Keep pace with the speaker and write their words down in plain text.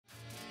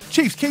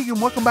Chiefs Keegan,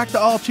 welcome back to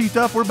All Chiefed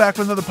Up. We're back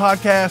with another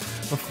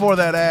podcast before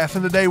that ass,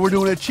 and today we're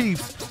doing a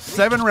Chiefs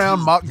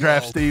 7-round mock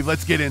draft, Steve.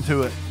 Let's get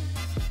into it.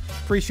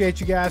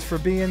 Appreciate you guys for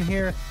being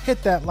here.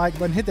 Hit that like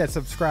button, hit that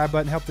subscribe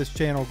button, help this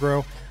channel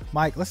grow.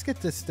 Mike, let's get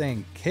this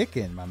thing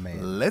kicking, my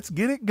man. Let's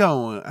get it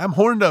going. I'm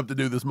horned up to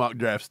do this mock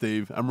draft,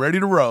 Steve. I'm ready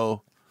to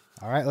roll.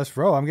 All right, let's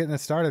roll. I'm getting it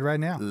started right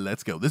now.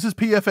 Let's go. This is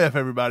PFF,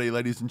 everybody,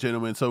 ladies and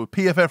gentlemen. So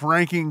PFF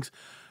rankings,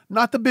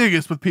 not the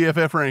biggest with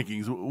PFF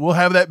rankings. We'll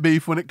have that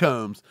beef when it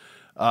comes.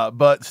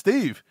 But,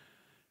 Steve,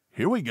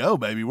 here we go,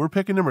 baby. We're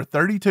picking number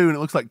 32, and it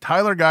looks like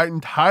Tyler Guyton,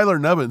 Tyler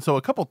Nubbin. So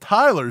a couple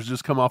Tylers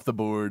just come off the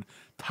board.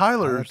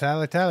 Tyler.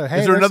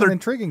 Hey, there's some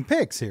intriguing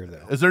picks here,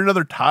 though. Is there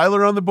another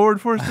Tyler on the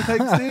board for us to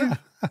take, Steve?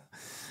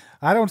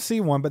 I don't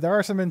see one, but there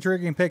are some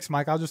intriguing picks,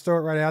 Mike. I'll just throw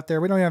it right out there.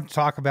 We don't even have to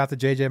talk about the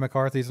J.J.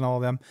 McCarthy's and all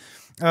of them.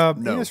 No.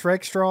 Enos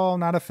Rakestraw,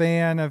 not a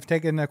fan of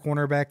taking a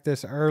cornerback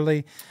this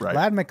early. Right.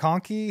 Ladd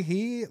McConkey,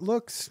 he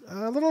looks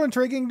a little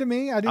intriguing to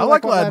me. I do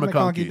like what Ladd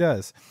McConkey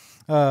does.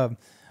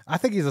 I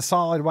think he's a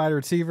solid wide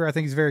receiver. I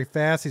think he's very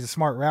fast. He's a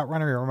smart route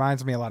runner. He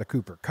reminds me a lot of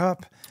Cooper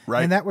Kupp.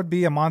 Right. And that would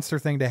be a monster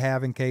thing to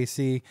have in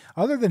KC.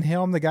 Other than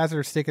him, the guys that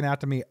are sticking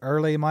out to me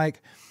early,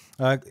 Mike,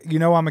 you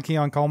know I'm a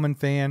Keon Coleman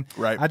fan.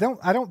 Right. I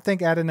don't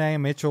think Adonai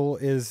Mitchell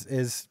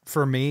is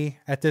for me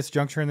at this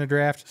juncture in the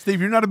draft.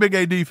 Steve, you're not a big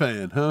AD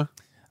fan, huh?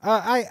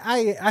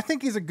 I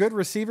think he's a good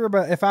receiver,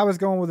 but if I was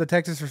going with a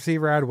Texas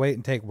receiver, I'd wait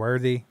and take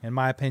Worthy, in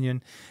my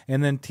opinion.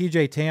 And then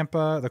TJ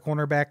Tampa, the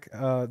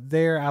cornerback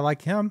there, I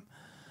like him.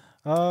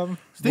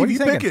 Steve, you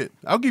pick it.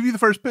 I'll give you the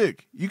first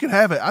pick. You can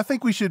have it. I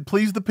think we should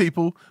please the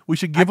people. We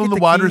should give them the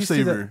wide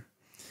receiver.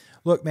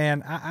 Look,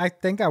 man, I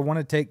think I want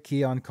to take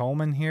Keon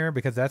Coleman here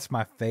because that's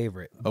my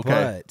favorite.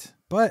 Okay.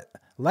 But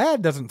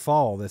Ladd doesn't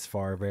fall this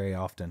far very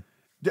often.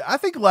 I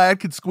think Ladd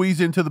could squeeze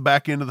into the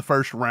back end of the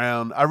first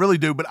round. I really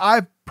do. But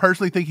I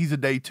personally think he's a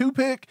day 2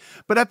 pick.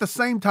 But at the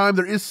same time,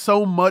 there is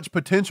so much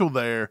potential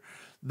there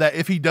that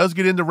if he does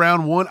get into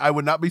round 1, I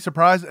would not be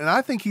surprised. And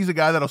I think he's a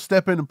guy that'll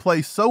step in and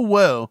play so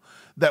well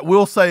that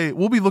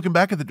we'll be looking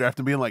back at the draft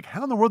and being like,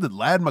 how in the world did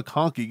Ladd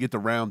McConkey get to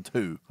round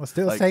 2? Let's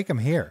take him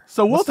here.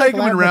 So we'll take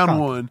him in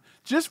round 1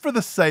 just for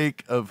the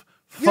sake of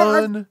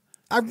fun.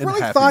 I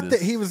really thought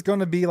that he was going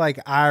to be like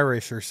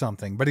Irish or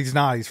something, but he's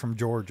not. He's from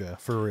Georgia,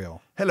 for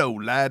real. Hello,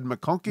 Ladd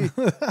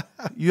McConkey.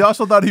 You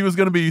also thought he was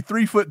going to be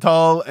 3 foot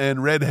tall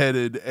and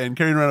redheaded and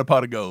carrying around a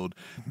pot of gold.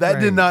 That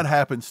did not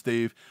happen,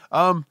 Steve.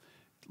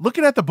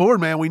 Looking at the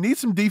board, man, we need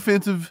some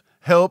defensive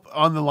help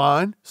on the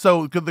line.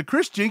 So the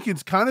Chris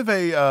Jenkins, kind of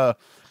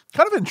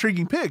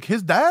intriguing pick.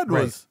 His dad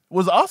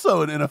was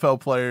also an NFL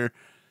player.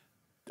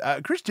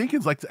 Chris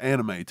Jenkins likes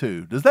anime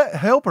too. Does that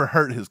help or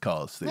hurt his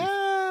cause, Steve?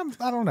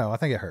 I don't know. I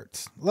think it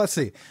hurts. Let's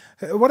see.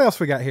 What else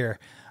we got here?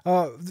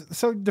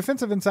 So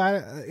defensive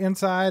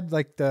inside,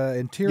 like the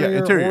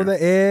interior or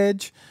the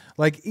edge,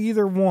 like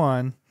either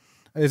one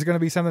is going to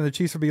be something the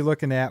Chiefs will be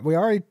looking at. We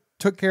already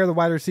took care of the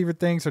wide receiver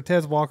thing, so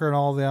Tez Walker and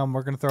all of them,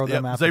 we're going to throw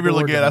them out. Xavier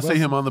Legette, I see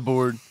him on the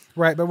board.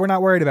 Right, but we're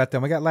not worried about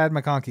them. We got Ladd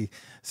McConkey.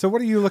 So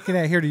what are you looking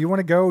at here? Do you want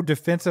to go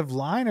defensive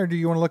line or do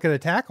you want to look at a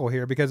tackle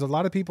here? Because a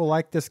lot of people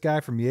like this guy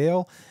from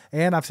Yale,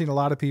 and I've seen a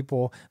lot of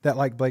people that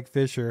like Blake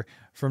Fisher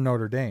from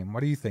Notre Dame.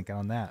 What are you thinking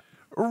on that?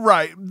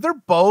 Right. They're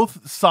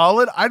both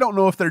solid. I don't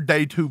know if they're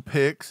day 2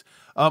 picks.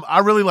 I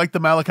really like the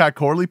Malachi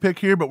Corley pick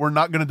here, but we're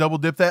not going to double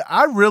dip that.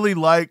 I really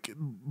like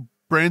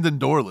Brandon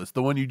Dorlus,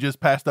 the one you just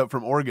passed up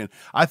from Oregon.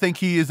 I think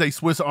he is a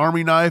Swiss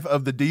Army knife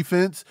of the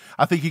defense.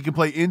 I think he can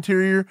play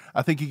interior.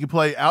 I think he can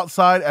play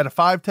outside at a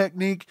 5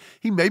 technique.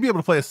 He may be able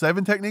to play a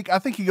 7 technique. I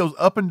think he goes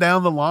up and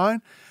down the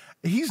line.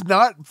 He's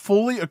not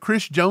fully a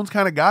Chris Jones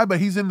kind of guy, but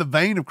he's in the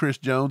vein of Chris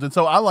Jones, and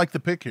so I like the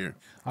pick here.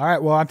 All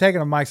right, well, I'm taking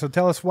him, Mike, so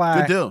tell us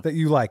why that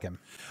you like him.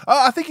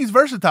 I think he's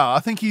versatile. I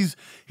think he's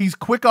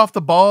quick off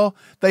the ball.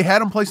 They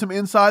had him play some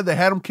inside. They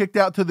had him kicked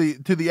out to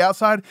the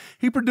outside.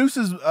 He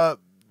produces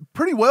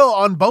pretty well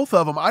on both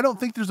of them. I don't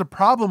think there's a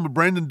problem with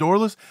Brandon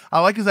Dorlus. I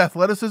like his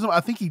athleticism.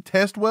 I think he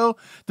tests well.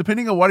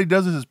 Depending on what he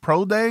does in his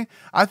pro day,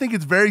 I think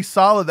it's very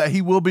solid that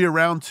he will be a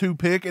round 2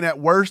 pick and at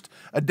worst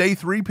a day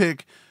 3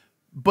 pick.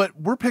 But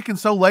we're picking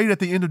so late at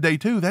the end of day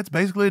 2, that's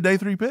basically a day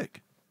 3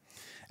 pick.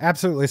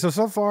 Absolutely.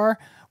 So far,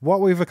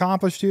 what we've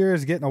accomplished here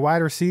is getting a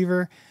wide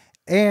receiver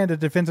and a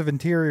defensive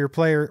interior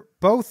player,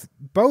 both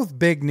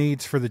big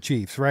needs for the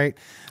Chiefs, right?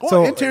 Well,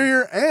 so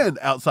interior and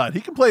outside. He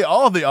can play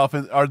all of the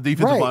offense or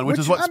defensive line, which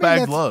is what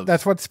Spags loves.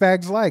 That's what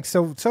Spags likes.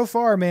 So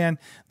far, man,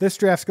 this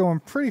draft's going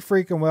pretty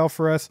freaking well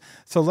for us.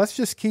 So let's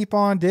just keep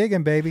on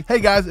digging, baby. Hey,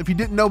 guys, if you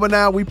didn't know by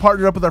now, we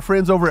partnered up with our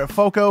friends over at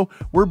FOCO.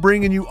 We're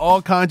bringing you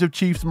all kinds of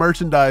Chiefs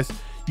merchandise.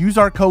 Use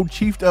our code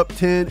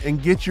CHIEFEDUP10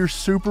 and get your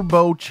Super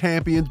Bowl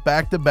champions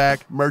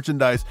back-to-back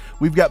merchandise.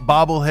 We've got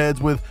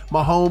bobbleheads with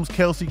Mahomes,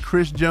 Kelsey,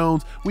 Chris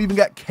Jones. We even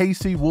got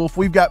KC Wolf.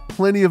 We've got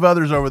plenty of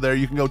others over there.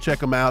 You can go check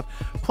them out.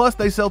 Plus,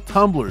 they sell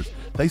tumblers.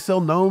 They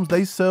sell gnomes.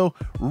 They sell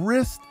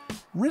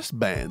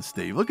wristbands,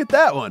 Steve. Look at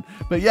that one.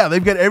 But yeah,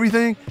 they've got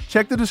everything.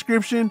 Check the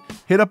description.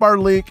 Hit up our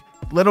link.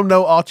 Let them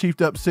know All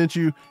Chiefed Up sent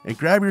you. And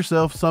grab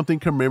yourself something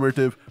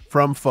commemorative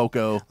from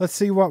FOCO. Let's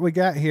see what we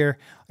got here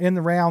in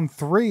the round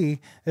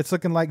 3. It's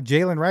looking like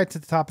Jalen Wright's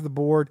at the top of the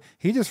board.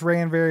 He just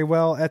ran very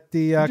well at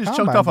the he just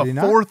chunked off a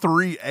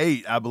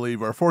 4.38, I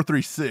believe, or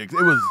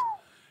 4.36.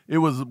 It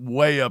was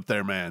way up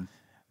there, man.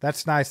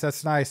 That's nice.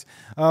 That's nice.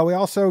 We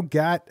also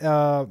got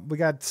the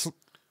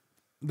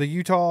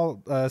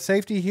Utah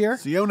safety here,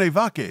 Sione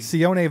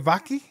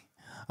Vaki.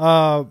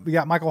 We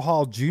got Michael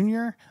Hall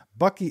Jr.,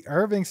 Bucky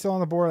Irving still on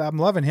the board. I'm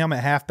loving him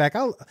at halfback.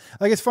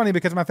 It's funny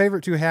because my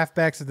favorite 2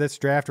 halfbacks of this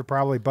draft are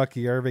probably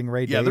Bucky Irving,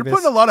 Ray Davis. Yeah, they're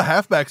putting a lot of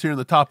halfbacks here in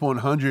the top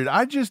 100.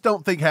 I just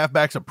don't think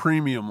halfback's a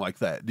premium like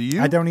that. Do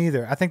you? I don't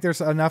either. I think there's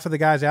enough of the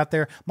guys out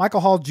there. Michael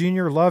Hall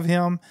Jr., love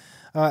him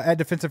at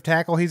defensive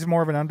tackle. He's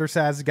more of an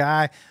undersized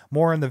guy,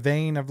 more in the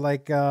vein of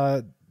like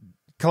Kalijah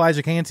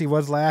Cansey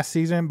was last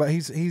season, but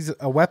he's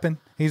a weapon.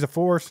 He's a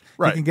force.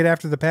 Right. He can get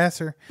after the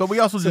passer. But we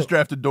also just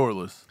drafted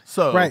Dorless.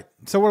 So right.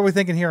 So what are we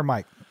thinking here,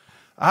 Mike?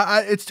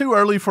 It's too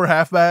early for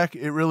halfback.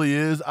 It really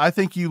is. I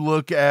think you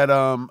look at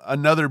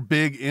another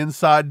big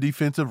inside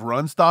defensive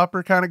run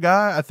stopper kind of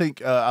guy. I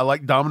think I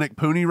like Dominic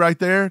Pooney right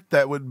there.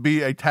 That would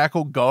be a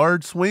tackle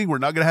guard swing. We're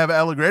not going to have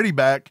Allegretti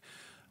back.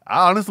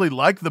 I honestly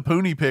like the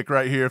Pooney pick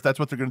right here if that's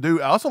what they're going to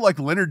do. I also like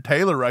Leonard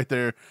Taylor right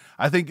there.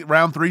 I think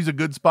round 3 is a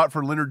good spot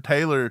for Leonard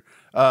Taylor.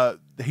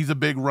 He's a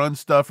big run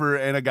stuffer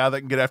and a guy that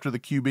can get after the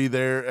QB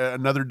there,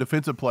 another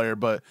defensive player.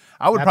 But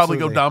I would probably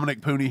go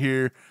Dominic Pooney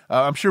here.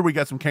 I'm sure we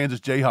got some Kansas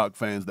Jayhawk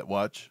fans that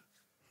watch.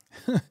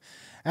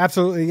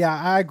 Absolutely, yeah.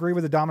 I agree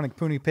with the Dominic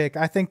Pooney pick.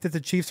 I think that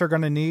the Chiefs are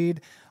going to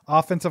need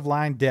offensive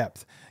line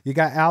depth. You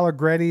got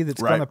Allegretti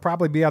that's going to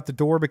probably be out the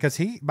door because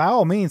by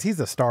all means, he's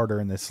a starter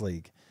in this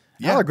league.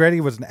 Yeah. Allegretti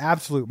was an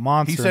absolute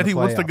monster. He said he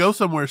wants to go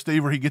somewhere,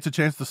 Steve, where he gets a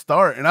chance to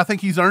start, and I think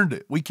he's earned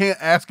it. We can't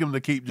ask him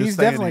to keep just He's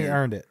staying definitely here.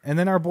 Earned it. And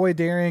then our boy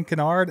Darian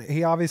Kennard,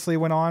 he obviously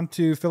went on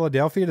to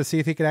Philadelphia to see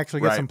if he could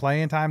actually get some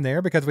playing time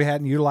there because we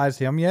hadn't utilized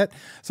him yet.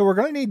 So we're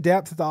going to need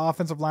depth at the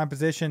offensive line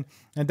position,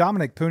 and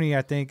Dominic Pooney,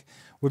 I think,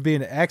 would be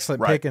an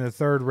excellent pick in the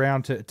 3rd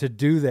round to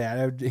do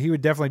that. He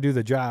would definitely do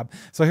the job.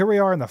 So here we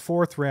are in the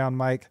 4th round,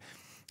 Mike.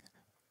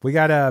 We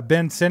got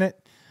Ben Sinnott.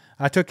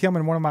 I took him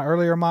in one of my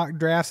earlier mock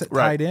drafts at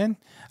tight end.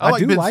 I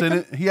like Ben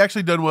Sinnott. He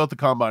actually done well at the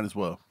combine as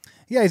well.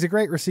 Yeah, he's a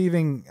great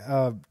receiving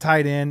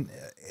tight end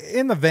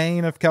in the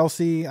vein of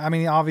Kelsey. I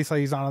mean, obviously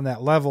he's not on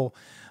that level,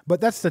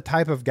 but that's the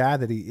type of guy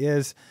that he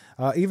is,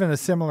 even a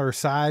similar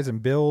size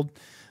and build.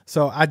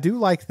 So I do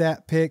like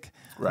that pick.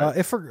 Right.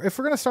 If we're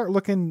going to start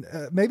looking,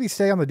 maybe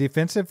stay on the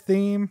defensive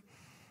theme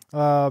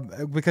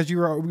because we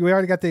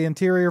already got the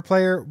interior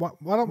player. Why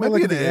don't we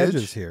look at the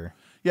edges here?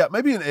 Yeah,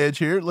 maybe an edge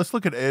here. Let's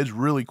look at edge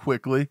really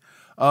quickly.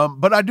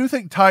 But I do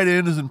think tight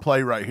end is in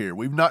play right here.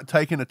 We've not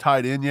taken a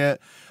tight end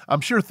yet. I'm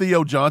sure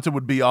Theo Johnson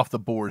would be off the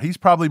board. He's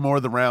probably more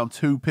the round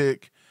 2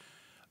 pick.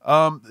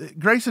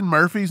 Grayson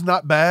Murphy's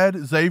not bad.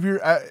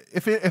 Xavier,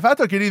 if I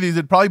took any of these,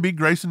 it'd probably be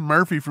Grayson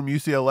Murphy from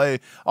UCLA.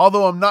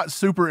 Although I'm not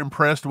super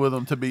impressed with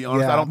him, to be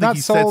honest. I don't think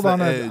he sets the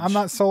edge. I'm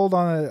not sold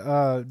on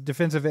a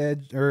defensive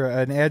edge or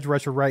an edge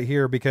rusher right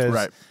here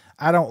because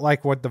I don't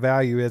like what the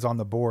value is on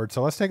the board.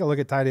 So let's take a look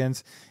at tight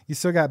ends. You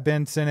still got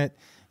Ben Sinnott.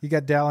 You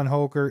got Dallin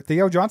Holker.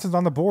 Theo Johnson's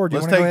on the board.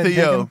 Let's take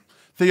Theo.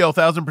 Theo,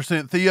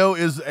 1,000%. Theo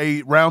is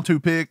a round 2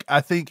 pick.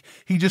 I think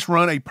he just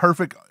run a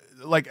perfect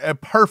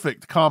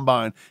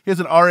combine. He has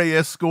an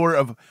RAS score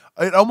of,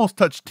 it almost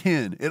touched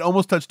 10.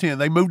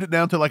 They moved it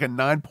down to like a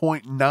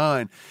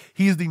 9.9.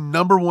 He is the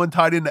number 1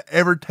 tight end to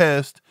ever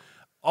test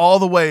all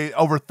the way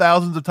over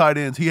thousands of tight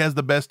ends. He has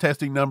the best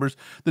testing numbers.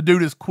 The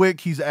dude is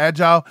quick. He's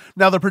agile.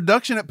 Now, the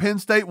production at Penn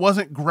State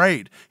wasn't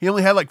great. He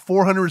only had like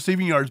 400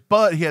 receiving yards,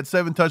 but he had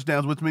 7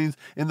 touchdowns, which means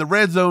in the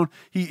red zone,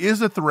 he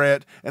is a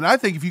threat. And I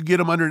think if you get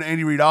him under an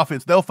Andy Reid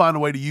offense, they'll find a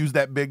way to use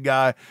that big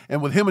guy.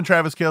 And with him and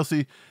Travis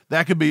Kelce,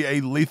 that could be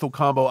a lethal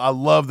combo. I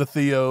love the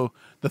Theo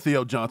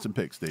Johnson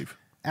pick, Steve.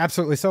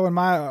 Absolutely. So in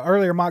my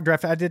earlier mock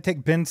draft, I did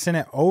take Ben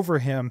Sinnott over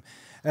him.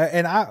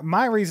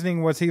 My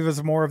reasoning was he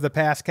was more of the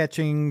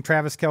pass-catching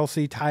Travis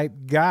Kelce type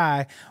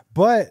guy.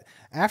 But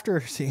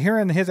after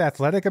hearing his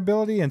athletic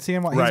ability and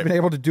seeing what he's been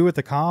able to do at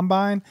the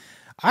combine,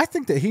 I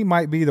think that he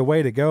might be the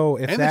way to go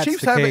if that's the case. And the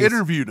Chiefs have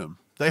interviewed him.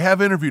 They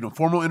have interviewed him,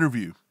 formal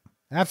interview.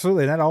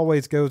 Absolutely. That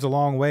always goes a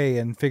long way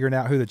in figuring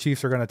out who the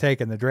Chiefs are going to take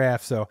in the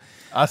draft. So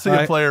I see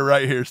a player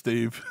right here,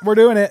 Steve. We're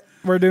doing it.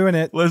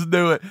 Let's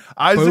do it.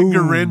 Isaac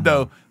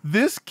Garindo.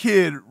 This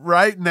kid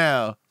right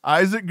now,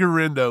 Isaac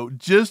Garindo,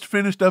 just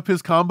finished up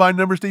his combine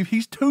number, Steve.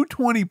 He's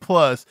 220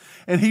 plus,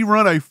 and he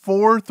run a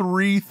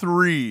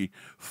 4.33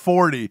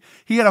 40.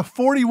 He had a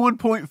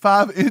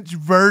 41.5 inch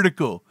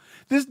vertical.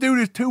 This dude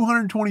is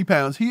 220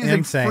 pounds. He is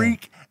insane. A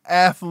freak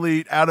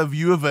athlete out of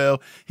U of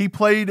L. He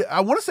played,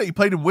 I want to say he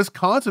played in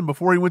Wisconsin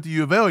before he went to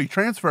U of L. He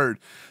transferred.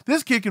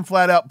 This kid can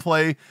flat out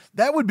play.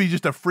 That would be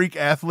just a freak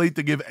athlete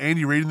to give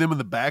Andy Reid and them in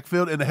the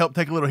backfield and to help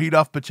take a little heat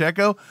off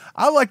Pacheco.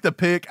 I like the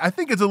pick. I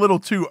think it's a little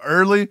too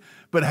early,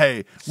 but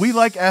hey, we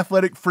like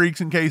athletic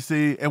freaks in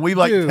KC and we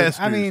like testers.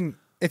 I mean,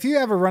 if you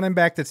have a running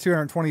back that's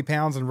 220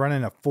 pounds and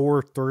running a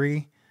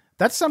 4.3,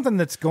 That's something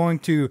that's going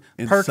to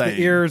perk the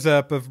ears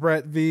up of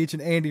Brett Veach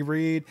and Andy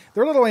Reid.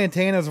 Their little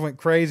antennas went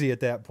crazy at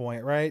that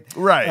point, right?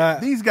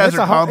 Right. These guys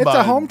are combined. It's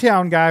a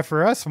hometown guy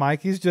for us,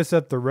 Mike. He's just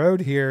up the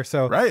road here.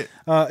 So right.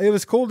 It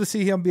was cool to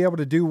see him be able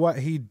to do what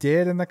he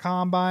did in the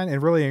combine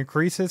and really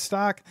increase his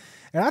stock.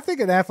 And I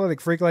think an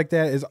athletic freak like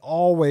that is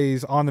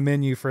always on the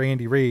menu for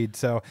Andy Reid.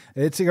 So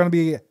it's going to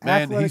be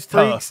athletic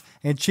freaks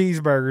and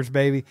cheeseburgers,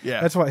 baby.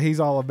 Yeah. That's what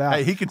he's all about.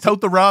 Hey, he can tote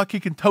the rock. He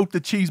can tote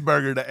the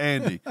cheeseburger to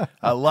Andy.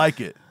 I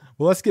like it.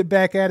 Well, let's get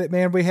back at it,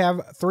 man. We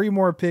have 3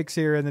 more picks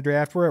here in the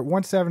draft. We're at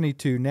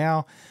 172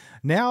 now.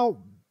 Now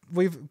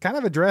we've kind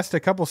of addressed a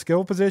couple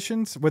skill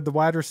positions with the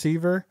wide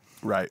receiver.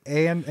 Right.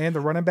 And the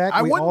running back.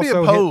 I wouldn't be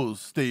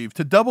opposed, Steve,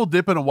 to double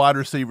dip in a wide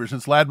receiver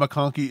since Ladd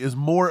McConkey is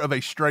more of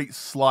a straight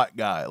slot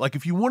guy. Like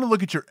if you want to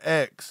look at your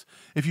X,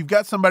 if you've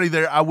got somebody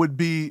there, I wouldn't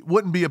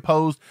be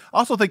opposed. I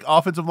also think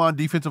offensive line,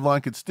 defensive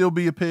line could still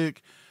be a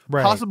pick.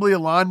 Right. Possibly a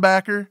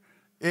linebacker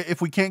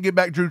if we can't get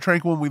back Drew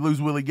Tranquil and we lose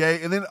Willie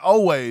Gay. And then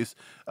always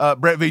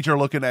Brett Veach are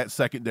looking at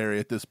secondary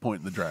at this point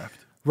in the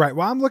draft. Right.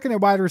 Well, I'm looking at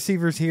wide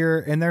receivers here,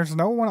 and there's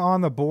no one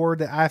on the board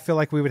that I feel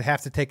like we would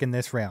have to take in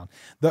this round.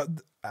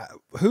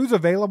 Who's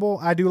available?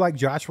 I do like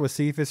Joshua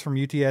Cephas from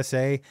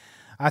UTSA.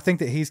 I think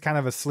that he's kind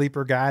of a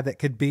sleeper guy that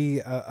could be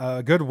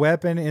a good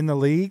weapon in the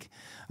league.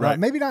 Right.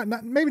 Maybe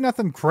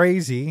nothing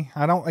crazy.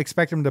 I don't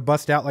expect him to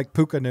bust out like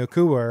Puka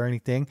Nacua or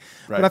anything.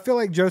 Right. But I feel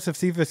like Josh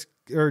Cephas,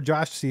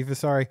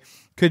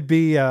 could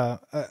be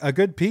a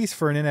good piece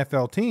for an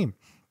NFL team.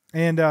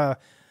 And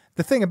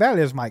the thing about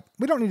it is, Mike,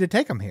 we don't need to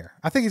take him here.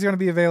 I think he's going to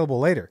be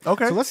available later.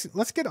 Okay. So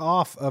let's get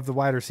off of the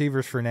wide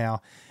receivers for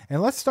now,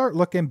 and let's start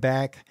looking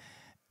back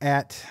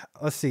at,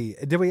 let's see,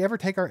 did we ever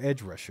take our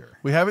edge rusher?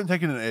 We haven't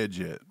taken an edge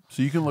yet,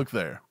 so you can look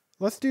there.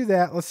 Let's do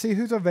that. Let's see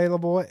who's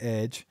available at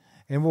edge,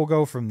 and we'll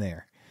go from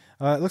there.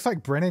 It looks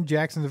like Brennan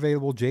Jackson's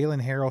available,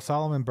 Jalen Harrell,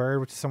 Solomon Byrd,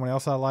 which is someone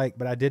else I like,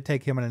 but I did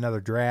take him in another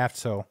draft,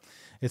 so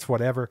it's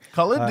whatever.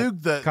 Khalid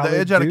Duke, the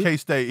edge out of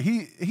K-State,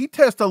 he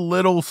tests a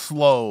little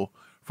slow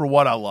for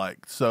what I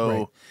like. So,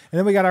 right. And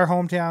then we got our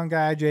hometown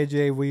guy,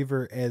 JJ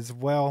Weaver, as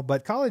well.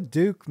 But Khalid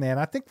Duke, man,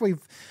 I think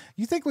we've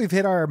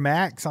hit our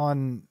max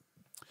on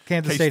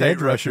Kansas State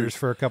edge rushers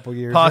for a couple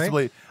years.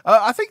 Possibly.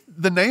 Right? I think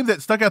the name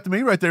that stuck out to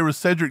me right there was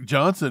Cedric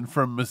Johnson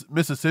from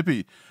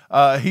Mississippi.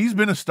 He's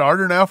been a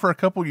starter now for a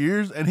couple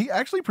years, and he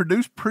actually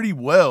produced pretty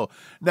well.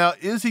 Now,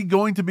 is he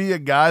going to be a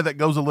guy that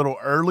goes a little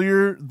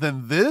earlier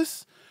than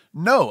this?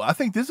 No, I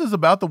think this is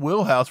about the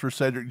wheelhouse for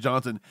Cedric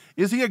Johnson.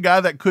 Is he a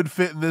guy that could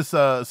fit in this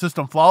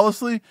system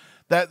flawlessly?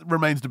 That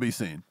remains to be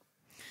seen.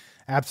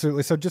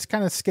 Absolutely. So just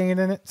kind of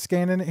scanning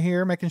it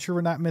here, making sure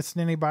we're not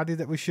missing anybody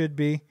that we should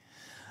be.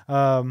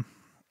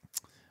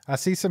 I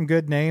see some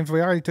good names.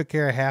 We already took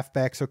care of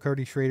halfback, so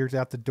Cody Schrader's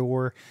out the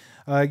door.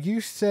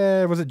 You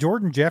said, was it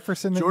Jordan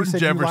Jefferson that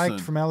you liked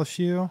from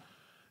LSU?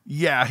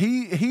 Yeah,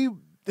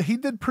 he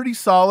did pretty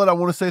solid. I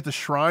want to say at the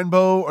Shrine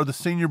Bowl or the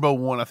Senior Bowl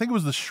one. I think it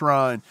was the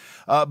Shrine.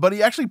 But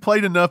he actually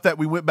played enough that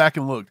we went back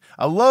and looked.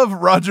 I love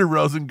Roger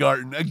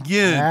Rosengarten.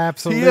 Again,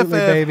 absolutely, PFF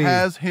baby.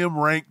 has him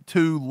ranked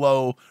too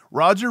low.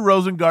 Roger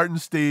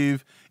Rosengarten,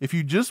 Steve, if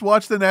you just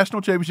watch the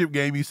national championship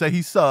game, you say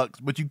he sucks,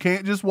 but you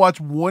can't just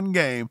watch one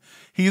game.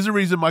 He's the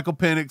reason Michael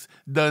Penix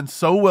done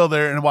so well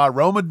there and why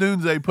Roma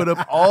Dunze put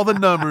up all the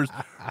numbers.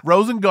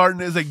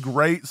 Rosengarten is a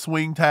great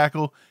swing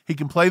tackle. He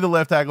can play the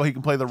left tackle. He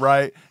can play the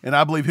right, and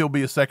I believe he'll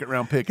be a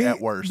second-round pick at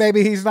worst.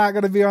 Baby, he's not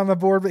going to be on the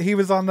board, but he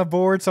was on the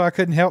board, so I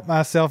couldn't help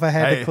myself. I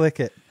had to click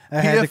it.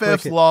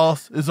 PFF's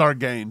loss is our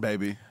gain,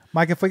 baby.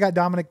 Mike, if we got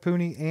Dominic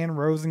Pooney and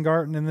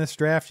Rosengarten in this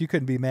draft, you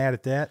couldn't be mad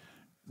at that.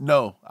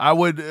 No, I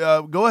would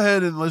go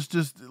ahead and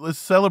let's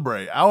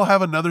celebrate. I'll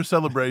have another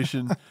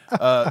celebration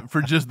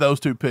for just those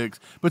 2 picks.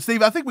 But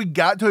Steve, I think we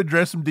got to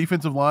address some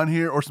defensive line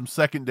here or some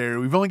secondary.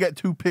 We've only got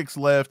 2 picks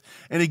left,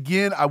 and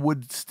again, I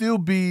would still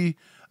be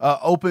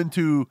open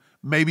to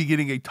maybe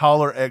getting a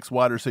taller X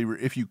wide receiver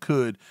if you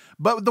could.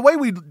 But the way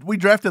we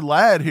drafted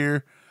Ladd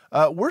here,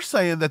 we're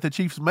saying that the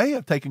Chiefs may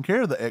have taken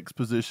care of the X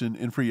position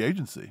in free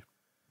agency.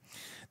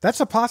 That's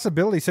a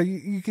possibility. So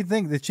you could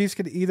think the Chiefs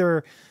could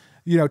either,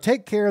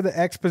 take care of the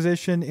X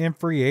position in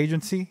free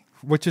agency,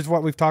 which is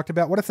what we've talked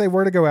about. What if they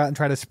were to go out and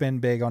try to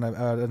spend big on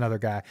another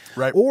guy?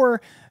 Right.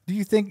 Or do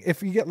you think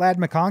if you get Ladd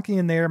McConkey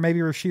in there, maybe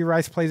Rashee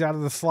Rice plays out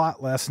of the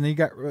slot less, and you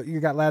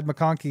got Ladd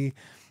McConkey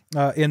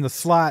in the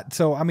slot?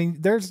 So, I mean,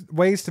 there's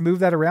ways to move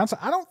that around. So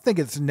I don't think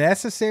it's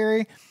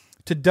necessary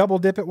to double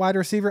dip at wide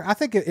receiver. I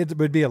think it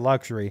would be a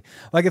luxury.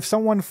 Like if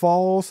someone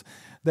falls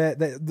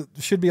that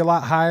should be a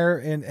lot higher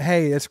and,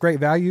 hey, it's great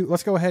value,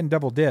 let's go ahead and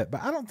double dip.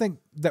 But I don't think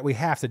that we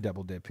have to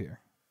double dip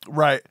here.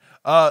 Right.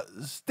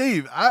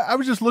 Steve, I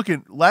was just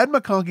looking. Ladd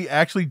McConkey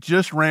actually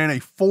just ran a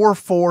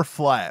 4.4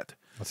 flat.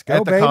 Let's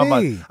go, baby.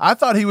 Combine. I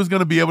thought he was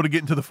going to be able to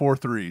get into the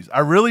 4.3s. I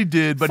really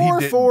did, but he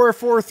didn't.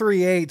 4.4,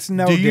 4.38's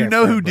no Do you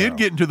know who bro. did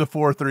get into the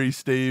 4.3s,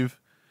 Steve?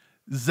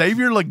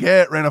 Xavier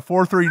Leggett ran a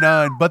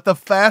 4.39, but the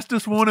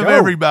fastest one of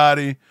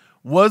everybody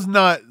was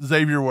not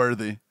Xavier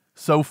Worthy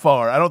so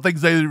far. I don't think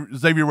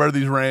Xavier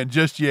Worthy's ran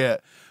just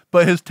yet.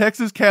 but his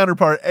Texas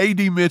counterpart,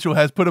 A.D. Mitchell,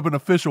 has put up an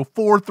official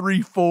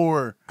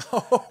 4.34.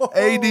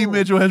 A.D.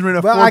 Mitchell has ran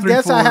a 4.34. Well, I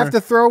guess I have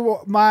to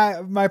throw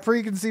my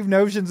preconceived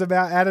notions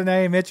about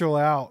Adonai Mitchell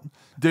out.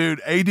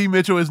 Dude, A.D.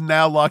 Mitchell has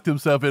now locked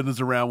himself in as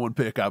a round one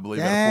pick, I believe,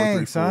 Dang,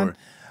 at a 4.34. Son.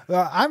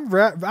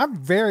 I'm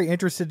very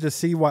interested to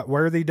see what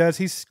Worthy does.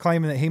 He's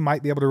claiming that he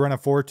might be able to run a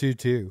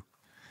 4.22.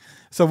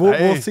 So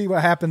we'll see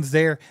what happens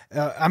there.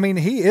 I mean,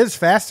 he is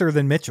faster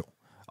than Mitchell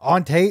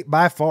on tape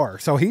by far,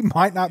 so he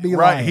might not be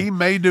right. lying. He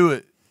may do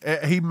it.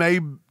 He may.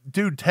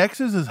 Dude,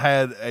 Texas has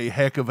had a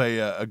heck of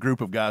a group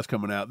of guys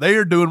coming out. They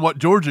are doing what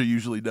Georgia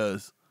usually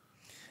does.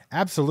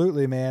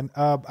 Absolutely, man.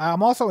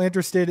 I'm also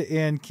interested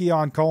in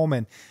Keon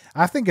Coleman.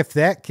 I think if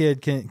that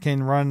kid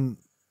can run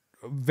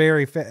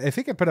very fast, if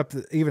he can put up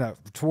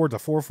towards a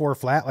 4.4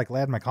 flat like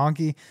Ladd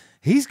McConkey,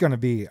 he's going to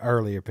be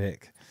earlier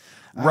pick.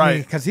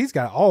 Right. Because he's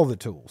got all the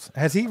tools.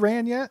 Has he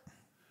ran yet?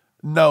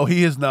 No,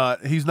 he has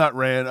not. He's not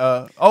ran.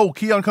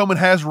 Keon Coleman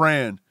has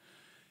ran.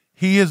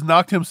 He has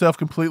knocked himself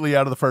completely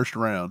out of the first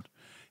round.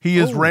 He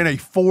has ran a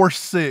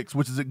 4.6,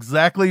 which is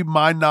exactly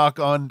my knock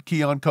on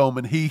Keon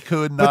Coleman. He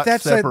could not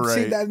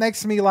separate. That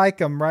makes me like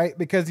him, right?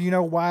 Because you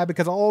know why?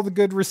 Because all the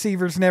good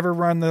receivers never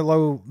run the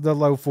low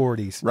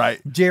 40s. Right.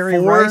 Jerry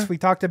Rice, we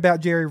talked about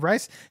Jerry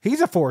Rice.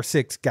 He's a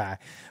 4.6 guy.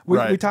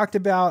 We talked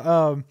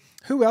about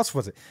who else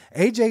was it?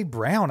 A.J.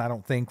 Brown, I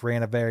don't think,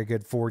 ran a very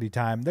good 40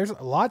 time. There's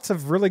lots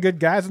of really good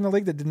guys in the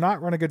league that did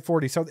not run a good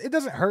 40, so it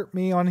doesn't hurt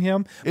me on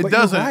him. It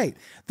doesn't. You're right.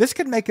 This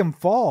could make him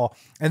fall,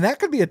 and that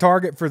could be a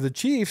target for the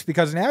Chiefs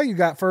because now you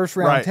got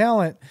first-round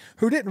talent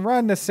who didn't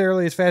run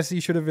necessarily as fast as he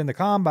should have in the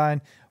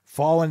combine,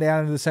 falling down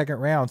into the second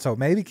round. So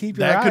maybe keep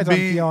your eyes on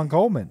Keon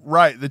Coleman.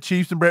 Right. The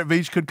Chiefs and Brett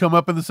Veach could come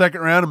up in the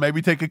second round and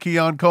maybe take a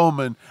Keon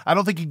Coleman. I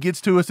don't think he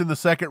gets to us in the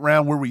second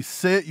round where we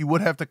sit. You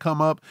would have to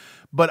come up,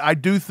 but I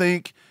do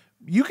think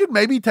you could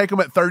maybe take him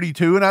at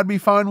 32 and I'd be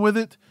fine with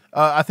it.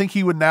 I think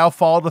he would now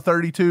fall to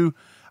 32.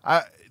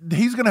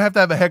 He's going to have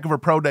a heck of a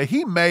pro day.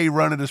 He may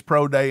run at his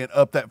pro day and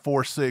up that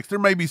 4.6. There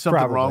may be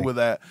something wrong with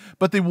that.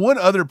 But the one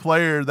other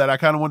player that I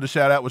kind of wanted to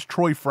shout out was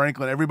Troy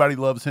Franklin. Everybody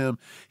loves him.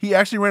 He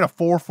actually ran a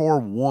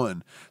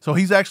 4.41. So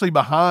he's actually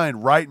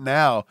behind right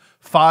now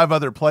 5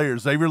 other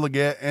players: Xavier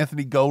Legette,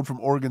 Anthony Gold from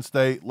Oregon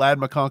State, Ladd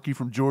McConkey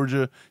from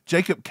Georgia,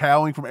 Jacob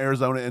Cowing from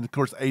Arizona, and of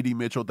course A.D.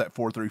 Mitchell at that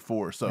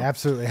 4.34. So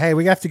absolutely. Hey,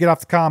 we have to get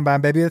off the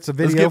combine, baby. It's a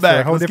video for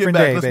a whole different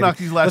day. Let's baby. knock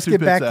these last two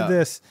picks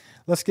out.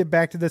 Let's get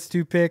back to this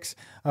 2 picks.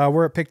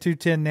 We're at pick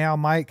 210 now,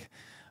 Mike.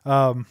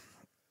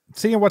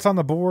 Seeing what's on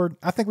the board,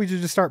 I think we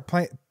should just start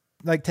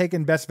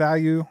taking best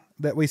value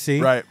that we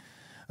see. Right.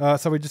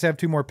 So we just have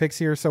 2 more picks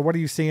here. So what are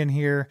you seeing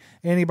here?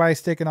 Anybody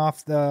sticking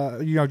off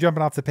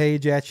jumping off the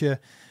page at you?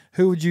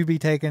 Who would you be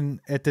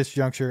taking at this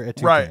juncture at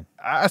 210? Right.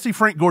 I see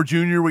Frank Gore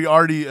Jr. We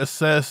already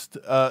assessed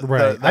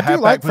the I do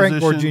like Frank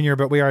Gore position. Jr.,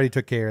 but we already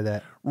took care of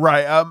that.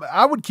 Right.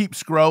 I would keep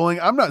scrolling.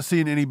 I'm not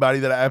seeing anybody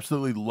that I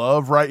absolutely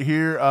love right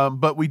here,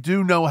 but we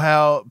do know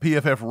how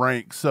PFF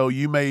ranks, so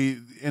you may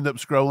end up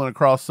scrolling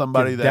across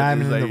somebody that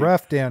diamond is in the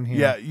rough down here.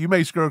 Yeah, you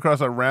may scroll across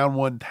a round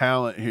 1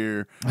 talent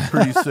here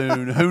pretty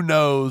soon. Who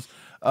knows?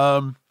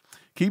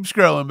 Keep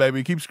scrolling,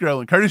 baby. Keep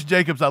scrolling. Curtis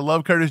Jacobs. I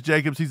love Curtis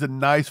Jacobs. He's a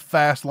nice,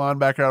 fast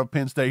linebacker out of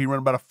Penn State. He ran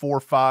about a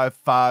 4.55,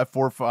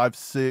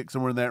 4.56,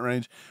 somewhere in that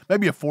range.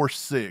 Maybe a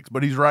 4.6,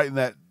 but he's right in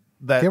that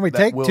Can we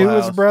take wheelhouse. 2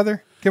 as a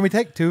brother? Can we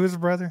take 2 as a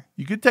brother?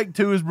 You could take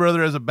 2 as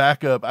brother as a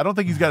backup. I don't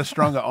think he's got as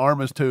strong an arm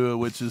as Tua,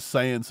 which is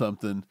saying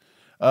something.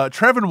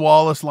 Trevin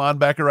Wallace,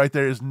 linebacker right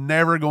there, is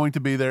never going to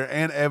be there,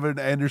 and Evan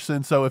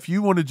Anderson. So if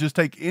you want to just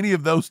take any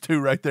of those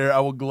 2 right there, I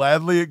will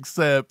gladly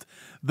accept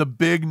the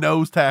big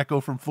nose tackle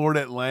from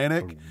Florida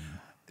Atlantic.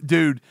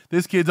 Dude,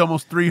 this kid's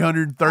almost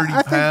 330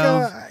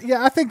 pounds.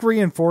 I think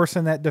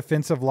reinforcing that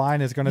defensive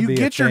line is going to be You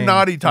get your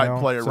naughty type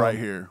player right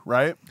here,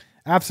 right?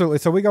 Absolutely.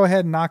 So we go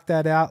ahead and knock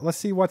that out. Let's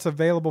see what's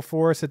available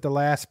for us at the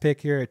last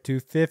pick here at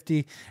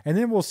 250, and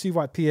then we'll see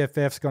what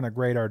PFF's going to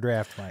grade our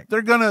draft like.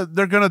 They're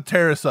gonna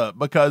tear us up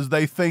because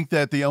they think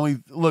that they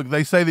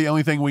say the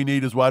only thing we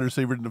need is wide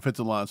receiver and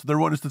defensive line. So they're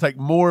wanting us to take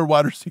more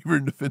wide receiver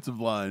and defensive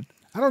line.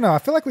 I don't know. I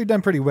feel like we've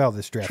done pretty well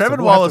this draft.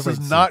 Trevin Wallace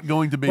is not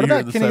going to be here in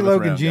the 7th round. What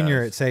about Kenny Logan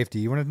Jr. guys? at safety?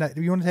 You want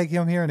to take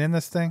him here and end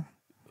this thing?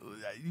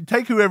 You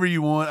take whoever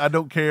you want. I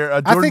don't care.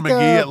 Jordan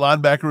McGee at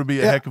linebacker would be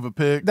a heck of a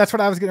pick. That's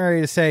what I was getting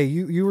ready to say.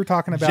 You were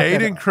talking about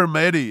Jaden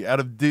Crometti out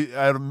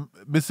of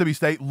Mississippi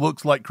State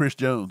looks like Chris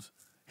Jones.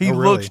 He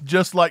looks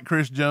just like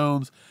Chris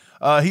Jones.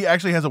 He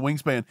actually has a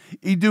wingspan.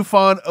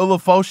 Edufon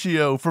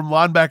Olafosio from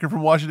linebacker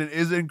from Washington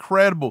is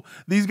incredible.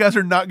 These guys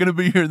are not going to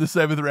be here in the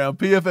 7th round.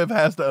 PFF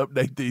has to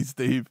update these,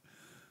 Steve.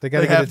 They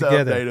have to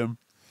update them.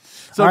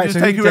 So just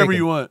take whoever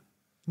you want.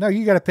 No,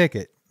 you got to pick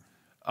it.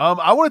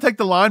 I want to take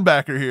the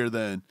linebacker here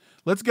then.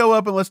 Let's go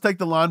up and let's take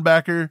the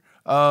linebacker.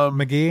 Jordan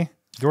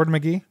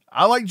McGee.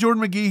 I like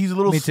Jordan McGee. He's a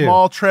little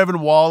small. Trevin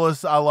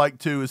Wallace I like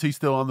too. Is he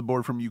still on the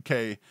board from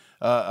UK?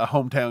 A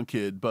hometown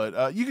kid.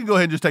 But you can go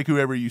ahead and just take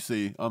whoever you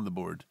see on the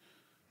board.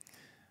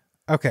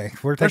 Okay,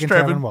 we're taking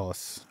Trevin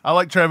Wallace. I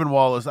like Trevin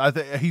Wallace. I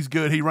think he's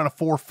good. He run a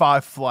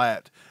 4.5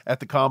 flat at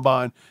the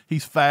combine.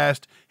 He's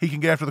fast. He can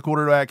get after the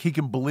quarterback. He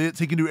can blitz.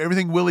 He can do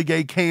everything Willie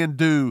Gay can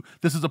do.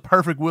 This is a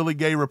perfect Willie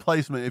Gay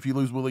replacement if you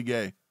lose Willie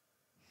Gay.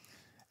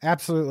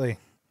 Absolutely.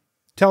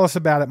 Tell us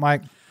about it,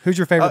 Mike. Who's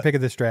your favorite pick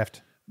of this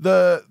draft?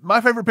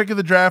 My favorite pick of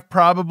the draft,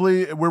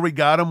 probably where we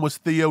got him, was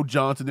Theo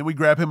Johnson. Then we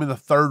grab him in the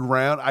 3rd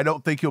round. I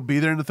don't think he'll be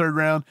there in the 3rd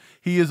round.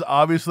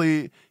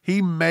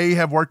 He may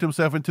have worked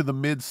himself into the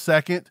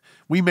mid-2nd.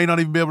 We may not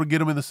even be able to get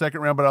him in the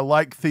 2nd round, but I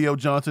like Theo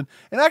Johnson.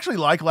 And I actually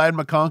like Ladd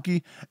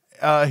McConkey.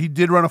 He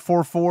did run a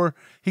 4.4.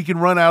 He can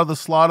run out of the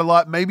slot a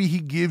lot. Maybe he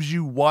gives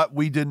you what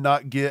we did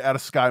not get out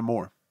of Sky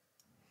Moore.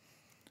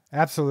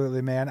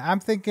 Absolutely, man.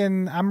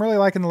 I'm really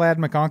liking the Ladd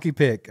McConkey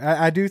pick.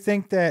 I do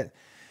think that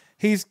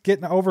he's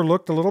getting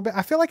overlooked a little bit.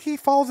 I feel like he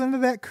falls into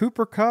that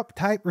Cooper Kupp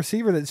type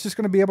receiver that's just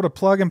going to be able to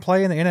plug and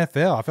play in the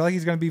NFL. I feel like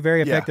he's going to be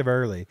very effective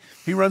early.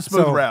 He runs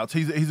smooth routes.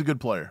 He's a good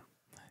player.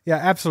 Yeah,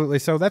 absolutely.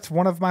 So that's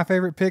one of my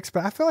favorite picks,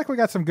 but I feel like we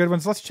got some good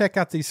ones. Let's check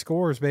out these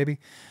scores, baby.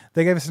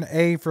 They gave us an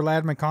A for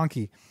Ladd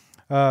McConkey.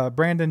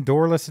 Brandon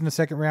Dorless in the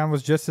 2nd round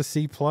was just a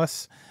C+.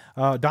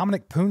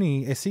 Dominic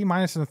Pooney, a C- in the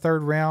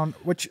 3rd round,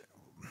 which...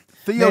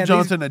 Theo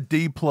Johnson, a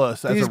D+ as a round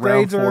 4 These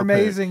grades are pick.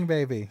 amazing,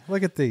 baby.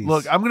 Look at these.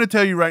 Look, I'm going to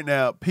tell you right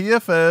now,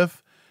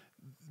 PFF,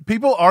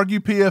 people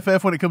argue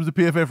PFF when it comes to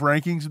PFF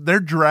rankings.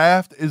 Their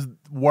draft is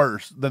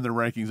worse than their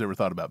rankings ever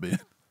thought about being.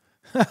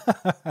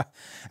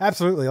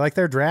 Absolutely. Like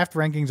their draft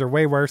rankings are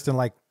way worse than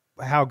like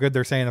how good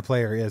they're saying a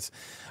player is.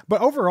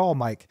 But overall,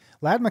 Mike,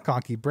 Ladd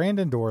McConkey,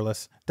 Brandon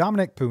Dorless,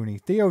 Dominic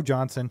Pooney, Theo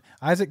Johnson,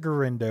 Isaac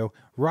Guerrero,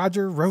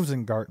 Roger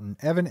Rosengarten,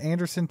 Evan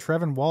Anderson,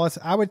 Trevin Wallace.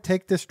 I would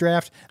take this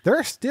draft.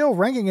 They're still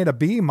ranking it a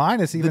B-,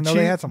 even though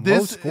they had some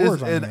low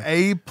scores on it. This is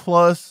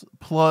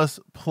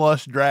an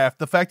A+++ draft.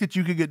 The fact that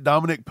you could get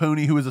Dominic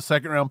Pooney, who is a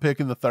 2nd-round pick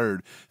in the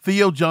 3rd.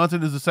 Theo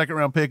Johnson is a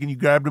 2nd-round pick, and you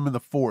grabbed him in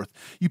the 4th.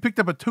 You picked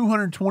up a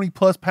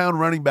 220-plus pound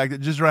running back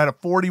that just ran a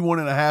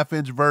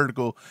 41.5-inch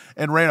vertical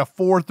and ran a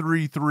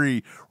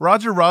 4.33.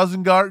 Roger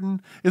Rosengarten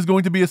is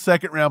going to be a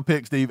 2nd-round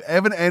pick, Steve.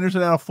 Evan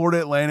Anderson out of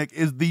Florida Atlantic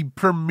is the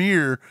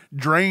premier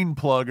drain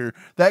plugger.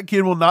 That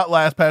kid will not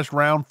last past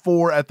round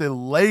 4 at the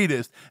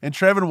latest. And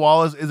Trevin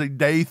Wallace is a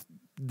day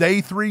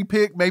 3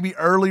 pick, maybe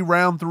early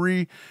round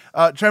 3.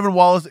 Trevin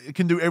Wallace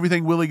can do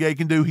everything Willie Gay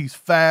can do. He's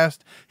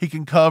fast. He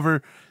can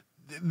cover.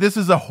 This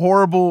is a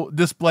horrible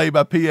display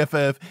by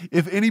PFF.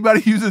 If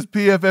anybody uses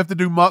PFF to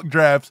do mock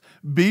drafts,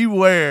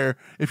 beware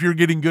if you're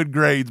getting good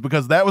grades,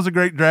 because that was a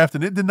great draft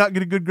and it did not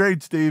get a good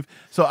grade, Steve.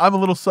 So I'm a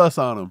little sus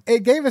on him.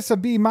 It gave us a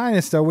B-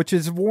 though, which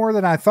is more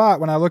than I thought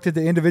when I looked at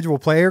the individual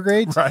player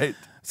grades. Right.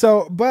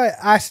 So, but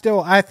I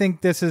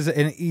think this is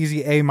an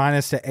easy A-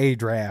 to A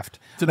draft.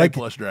 It's an A+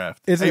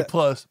 draft. Is A++. You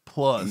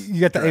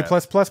got the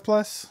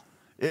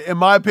A+++? In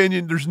my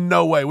opinion, there's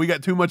no way. We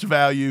got too much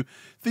value.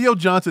 Theo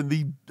Johnson,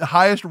 the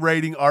highest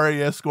rating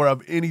RAS score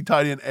of any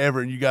tight end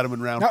ever, and you got him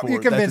in round 4. You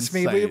convinced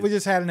me. We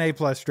just had an A+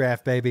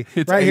 draft, baby.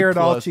 It's right A++. here at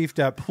All Chiefed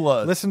Up.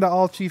 Plus. Listen to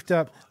All Chiefed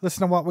Up.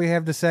 Listen to what we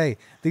have to say.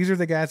 These are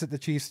the guys that the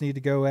Chiefs need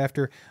to go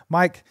after.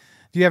 Mike,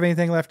 do you have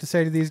anything left to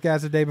say to these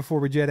guys today before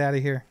we jet out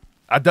of here?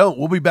 I don't.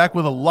 We'll be back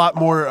with a lot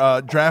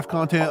more draft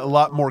content, a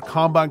lot more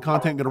combine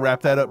content. Going to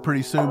wrap that up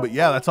pretty soon. But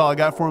yeah, that's all I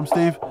got for him,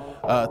 Steve.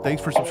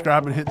 Thanks for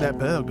subscribing and hitting that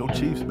bell. Go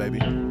Chiefs, baby.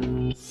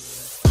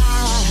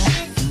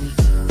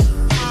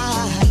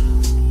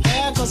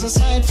 Cause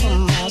aside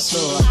from my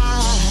soul,